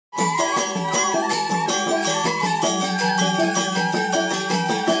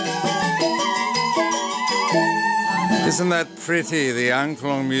Isn't that pretty? The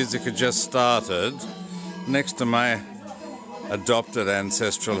Angklung music had just started. Next to my adopted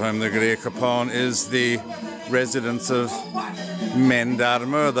ancestral home, the Kepaon, is the residence of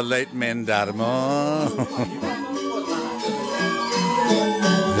Darma, the late Darma,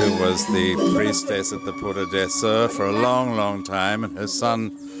 who was the priestess at the Pura Desa for a long, long time, and her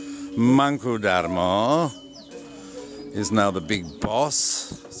son Darma is now the big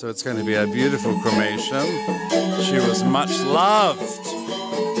boss. So it's going to be a beautiful cremation. She was much loved.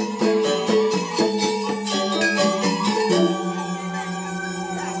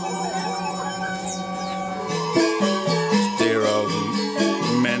 Dear old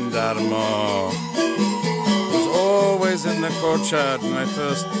Darma was always in the courtyard. In my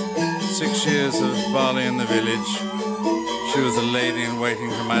first 6 years of Bali in the village, she was a lady in waiting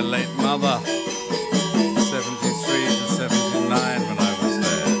for my late mother, 73 to 79 when I was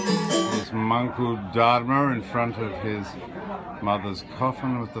there. Here's Darma in front of his mother's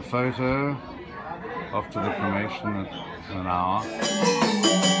coffin with the photo. Off to the cremation in an hour.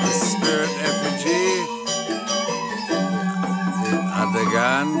 The spirit effigy, the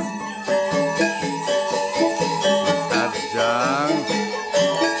Adegan, Adjang,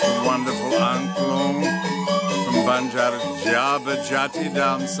 the wonderful Angklung from Banjar Jati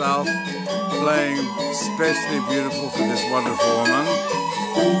down south, playing especially beautiful for this wonderful woman.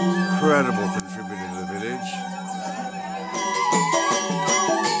 Incredible contributor to the village.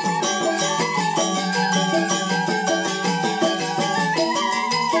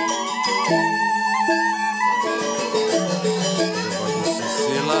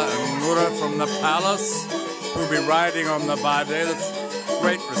 From the palace, who'll be riding on the Bade. That's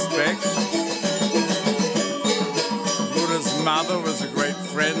great respect. Mura's mother was a great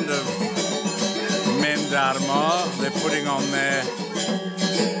friend of Darma. They're putting on their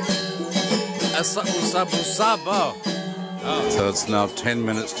Usabusabo. So it's now 10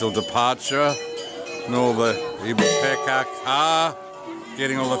 minutes till departure, and all the Ibupeka car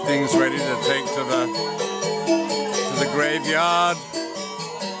getting all the things ready to take to the graveyard.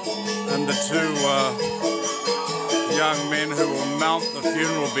 And the two young men who will mount the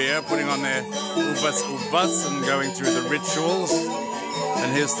funeral bier, putting on their ubas and going through the rituals.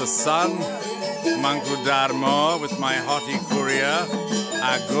 And here's the son, Darma, with my hottie courier,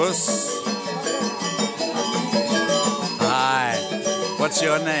 Agus. Hi, what's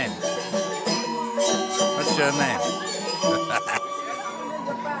your name? What's your name?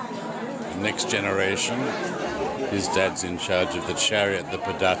 Next generation. His dad's in charge of the chariot, the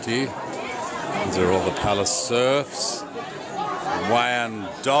Padati. These are all the palace serfs. Wayan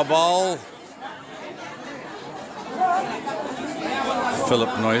Dobol.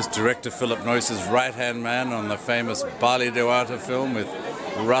 Philip Noyce, director Philip Noyce's right-hand man on the famous Bali Dewata film with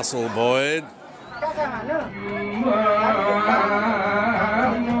Russell Boyd.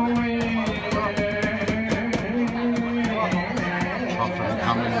 Coffin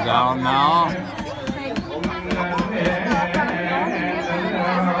coming down now.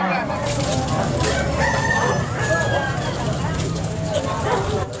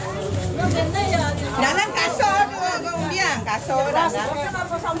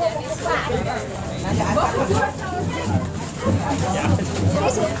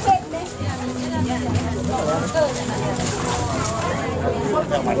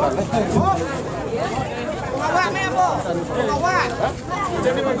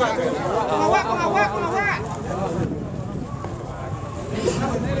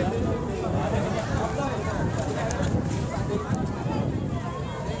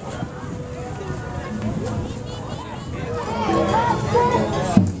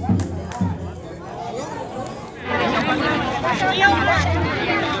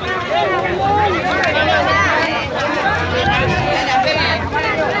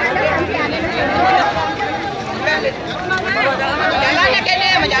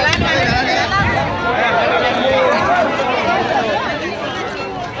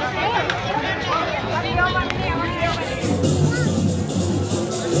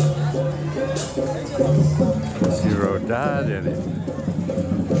 Zero died in it.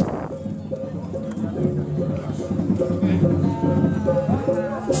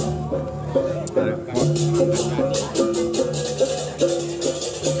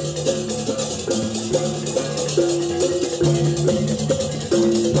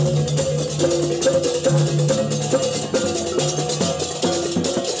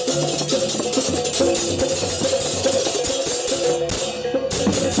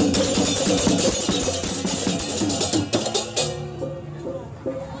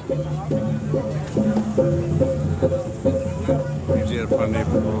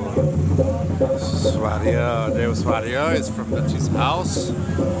 Swaria, Swario is from his house.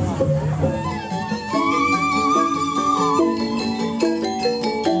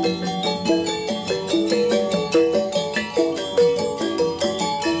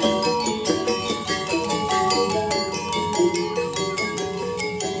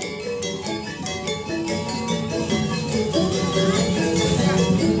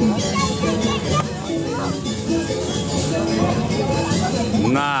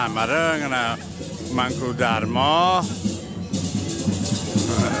 Nah, marangana Manku Darma.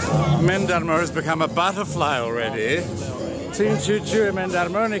 Men Darma has become a butterfly already. Ting Chuchu Men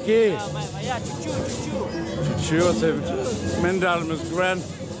Darma Niki. Chuchu, Men Darma's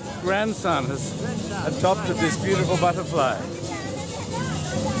grandson has adopted this beautiful butterfly.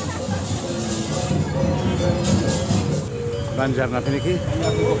 Banjar napa niki?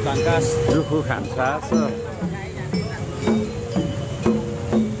 Duku Kankas. Duku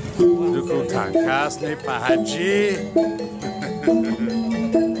Kankas ni Pak Haji.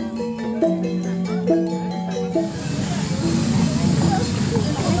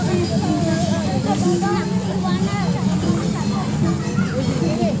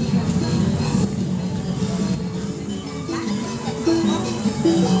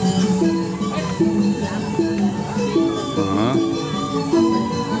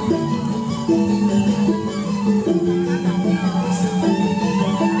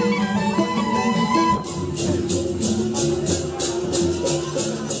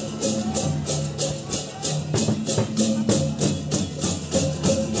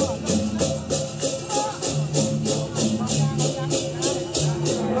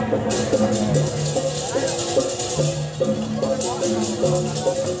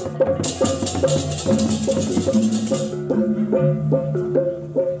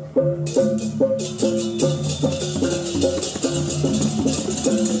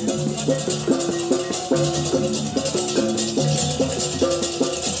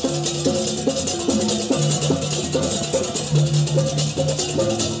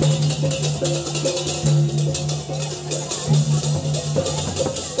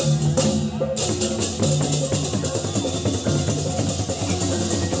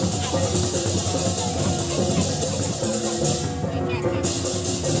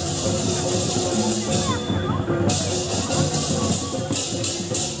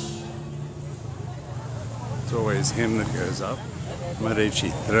 It's always him that goes up.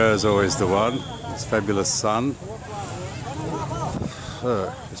 Marichitra is always the one. His fabulous son.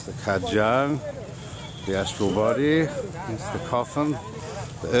 So, it's the Kajang, the astral body. It's the coffin,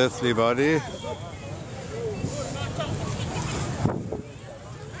 the earthly body.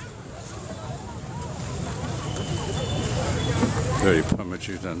 Very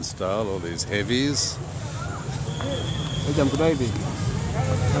Pamachutan style, all these heavies.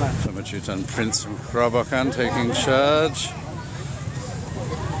 Pamachutan Prince from Krobokan taking charge.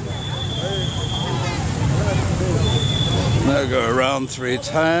 Now go around 3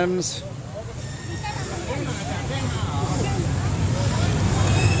 times.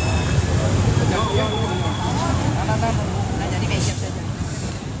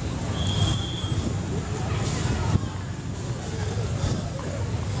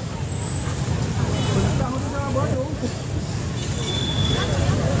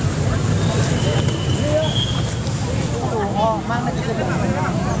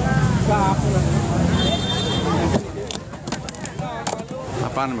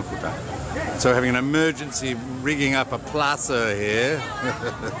 So having an emergency rigging up a plaza here.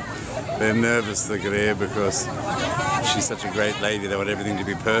 They're nervous, the Gre, because she's such a great lady, they want everything to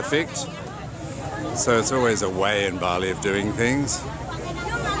be perfect. So it's always a way in Bali of doing things.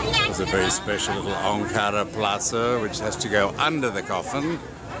 There's a very special little Onkara plaza which has to go under the coffin.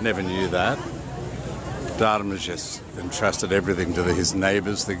 Never knew that. Darma's just entrusted everything to his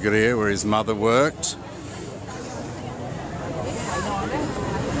neighbours, the Gre, where his mother worked.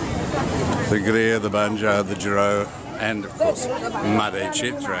 The Gre, the Banjar, the Jiro, and of course Made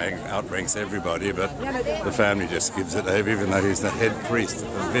Chitra outranks everybody, but the family just gives it over, even though he's the head priest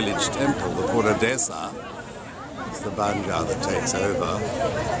of the village temple, the Pura Desa. It's the Banjar that takes over.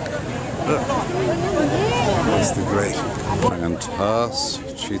 There's the great Pangantas.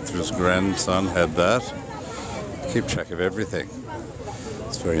 Chitra's grandson had that. Keep track of everything.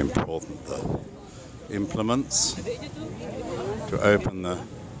 It's very important, the implements to open the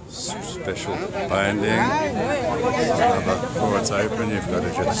special binding. But before it's open, you've got to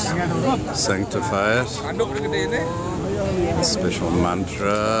just sanctify it. The special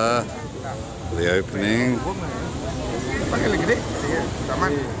mantra for the opening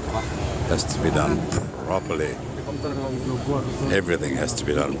has to be done properly. Everything has to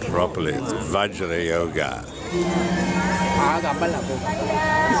be done properly. It's Vajra Yoga. They're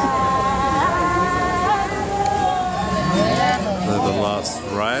the last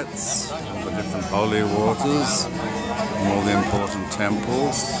rites, all the different holy waters, and all the important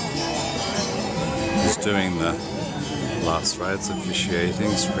temples. He's doing the last rites,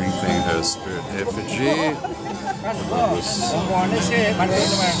 officiating, sprinkling her spirit effigy.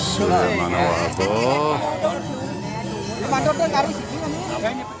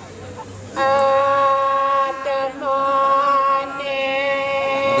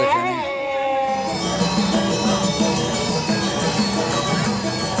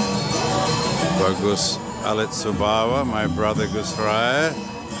 Bagus Alit Subawa, my brother Gusraya.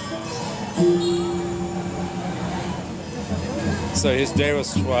 So his Dewa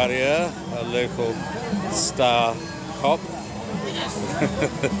Swaria, a local star cop,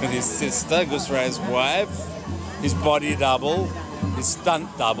 and his sister, Gusraya's wife, his body double, his stunt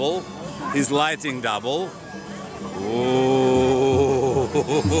double, his lighting double. Ooh.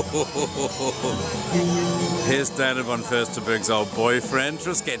 Here's Dana von Furstenberg's old boyfriend.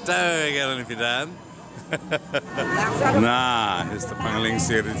 Trusketto, if you dan. Nah, here's the Pangaling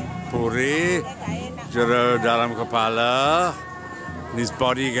Siri Puri, Jero dalam kepala, his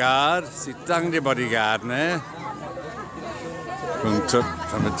bodyguard, sitang dia bodyguard ne. Untuk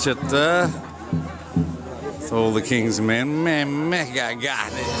Tamachita, all the king's men,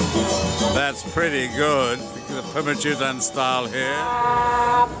 that's pretty good. The Pamachutan style here.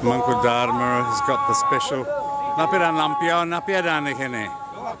 Mangku Darma has got the special. Napiran lampion, napiran ni kene.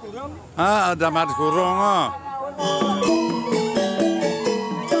 Ah, damat kurung ah.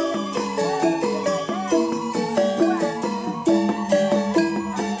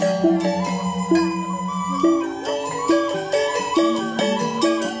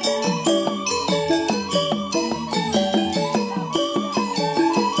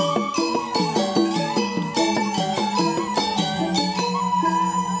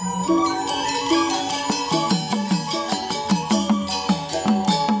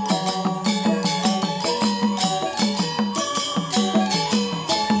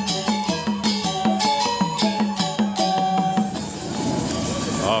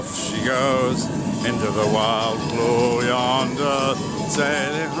 Off she goes into the wild blue yonder,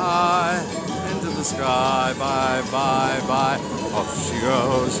 sailing high into the sky, bye, bye, bye. Off she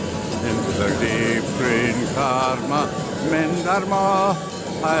goes into the deep green karma, men Darma,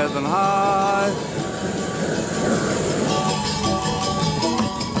 higher than high.